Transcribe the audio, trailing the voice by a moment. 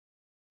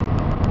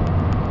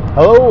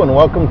Hello and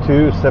welcome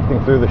to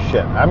Sifting Through the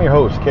Shit. I'm your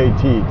host,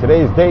 KT.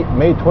 Today's date,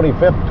 May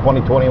 25th,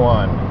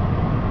 2021.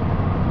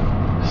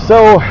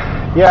 So,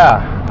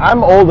 yeah,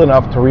 I'm old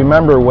enough to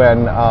remember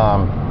when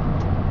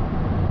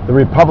the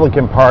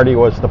Republican Party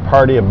was the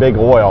party of big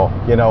oil,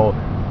 you know,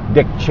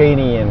 Dick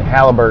Cheney and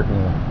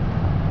Halliburton.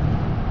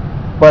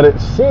 But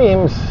it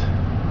seems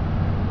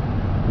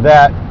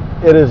that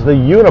it is the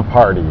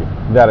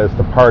Uniparty that is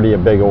the party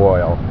of big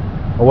oil.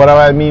 And what do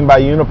I mean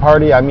by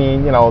Uniparty? I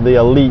mean, you know, the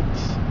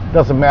elites.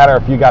 Doesn't matter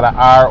if you got an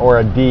R or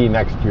a D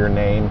next to your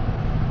name,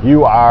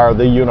 you are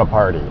the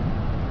Uniparty.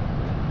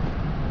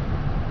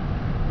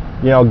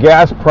 You know,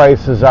 gas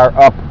prices are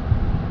up,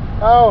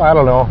 I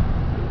don't know,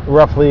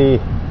 roughly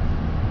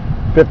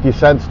 50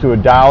 cents to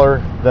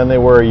 $1 than they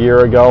were a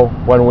year ago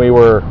when we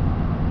were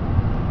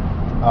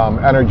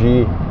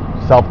energy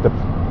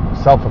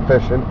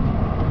self-efficient,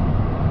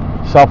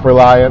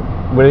 self-reliant.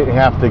 We didn't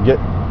have to get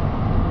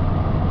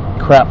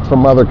crap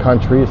from other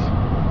countries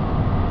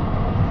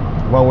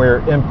when we were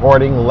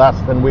importing less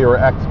than we were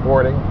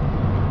exporting,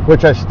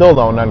 which I still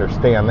don't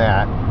understand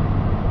that.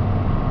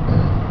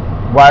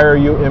 Why are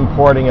you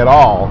importing at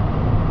all?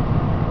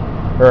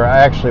 Or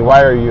actually,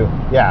 why are you,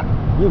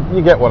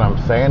 you get what I'm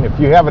saying. If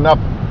you have enough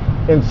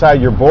inside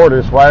your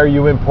borders, why are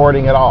you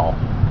importing at all?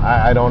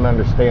 I don't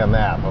understand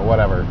that, but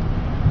whatever.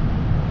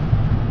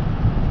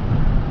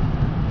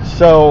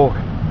 So,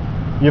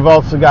 you've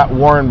also got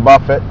Warren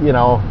Buffett, you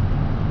know,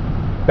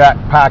 back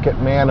pocket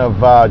man of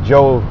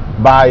Joe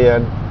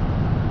Biden,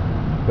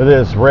 with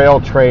his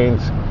rail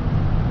trains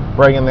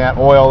bringing that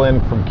oil in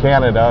from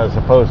Canada as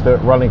opposed to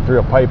running through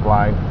a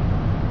pipeline.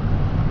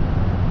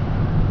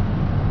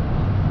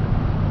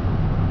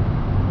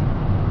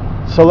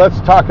 So let's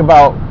talk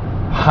about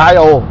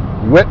Heil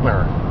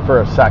Whitmer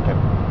for a second.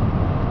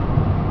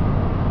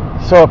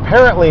 So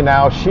apparently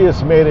now she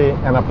has made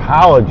an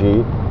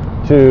apology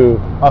to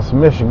us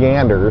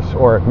Michiganders,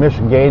 or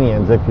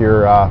Michiganians if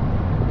you're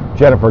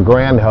Jennifer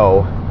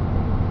Grandho,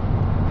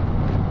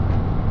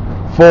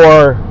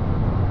 for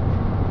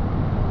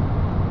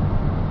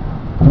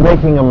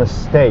making a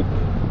mistake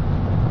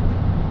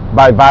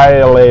by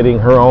violating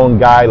her own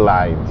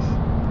guidelines.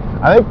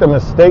 I think the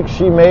mistake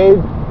she made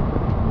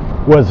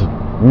was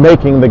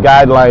making the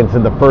guidelines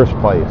in the first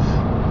place.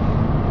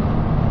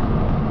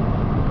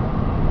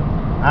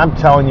 I'm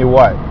telling you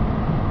what,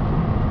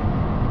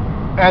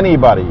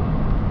 anybody,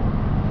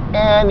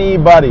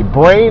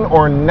 brain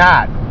or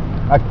not,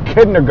 a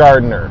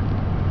kindergartner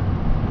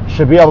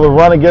should be able to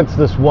run against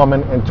this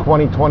woman in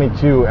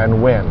 2022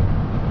 and win.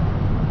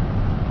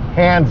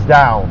 Hands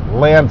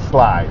down,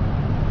 landslide.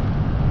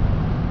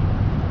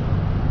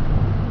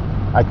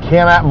 I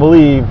cannot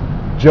believe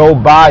Joe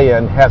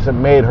Biden hasn't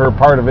made her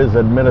part of his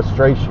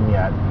administration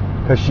yet,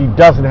 because she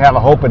doesn't have a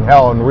hope in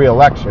hell in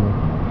re-election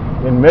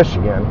in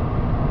Michigan.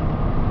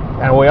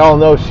 And we all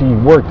know she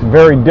worked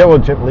very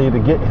diligently to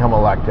get him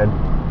elected.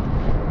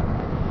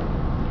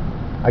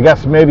 I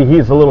guess maybe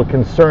he's a little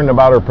concerned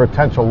about her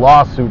potential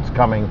lawsuits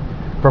coming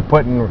for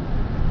putting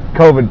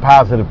COVID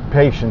positive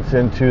patients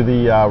into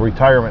the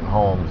retirement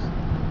homes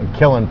and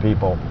killing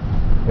people.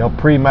 You know,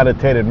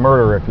 premeditated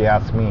murder if you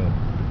ask me.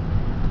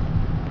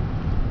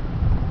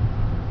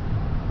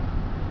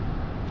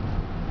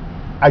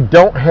 I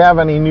don't have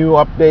any new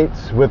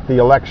updates with the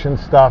election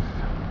stuff.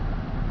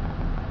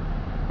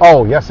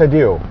 Oh, yes I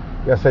do.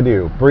 Yes I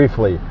do,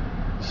 briefly.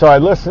 So I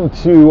listened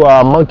to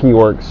Monkey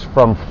Works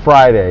from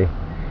Friday,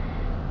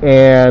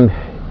 and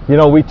you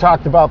know, we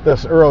talked about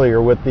this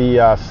earlier with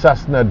the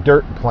Cessna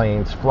dirt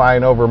planes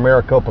flying over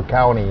Maricopa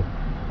County,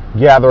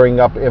 gathering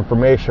up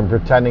information,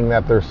 pretending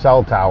that they're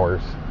cell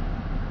towers.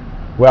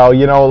 Well,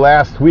 you know,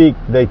 last week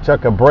they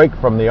took a break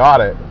from the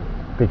audit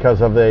because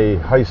of the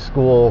high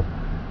school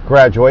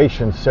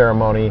graduation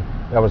ceremony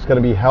that was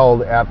going to be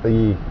held at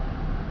the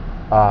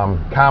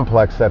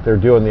complex that they're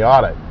doing the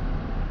audit.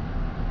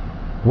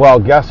 Well,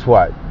 guess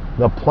what?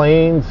 The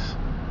planes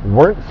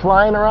weren't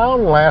flying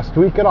around last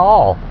week at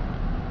all.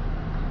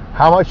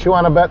 How much you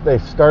want to bet they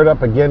start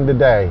up again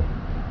today?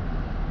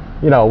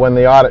 You know, when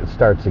the audit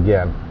starts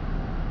again.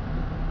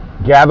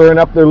 Gathering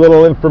up their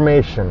little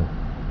information.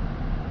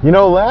 You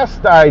know,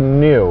 last I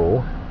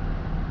knew,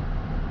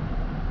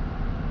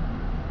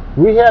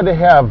 we had to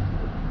have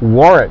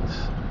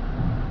warrants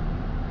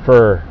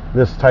for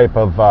this type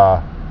of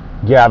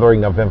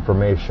gathering of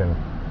information.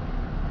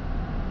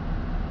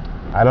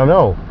 I don't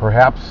know.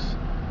 Perhaps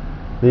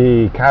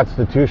the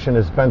Constitution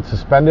has been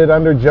suspended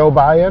under Joe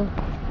Biden.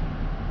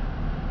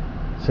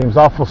 Seems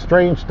awful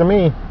strange to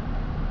me.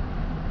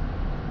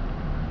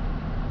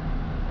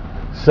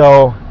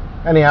 So,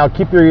 anyhow,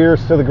 keep your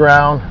ears to the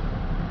ground,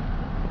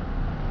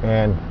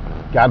 and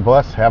God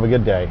bless. Have a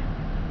good day.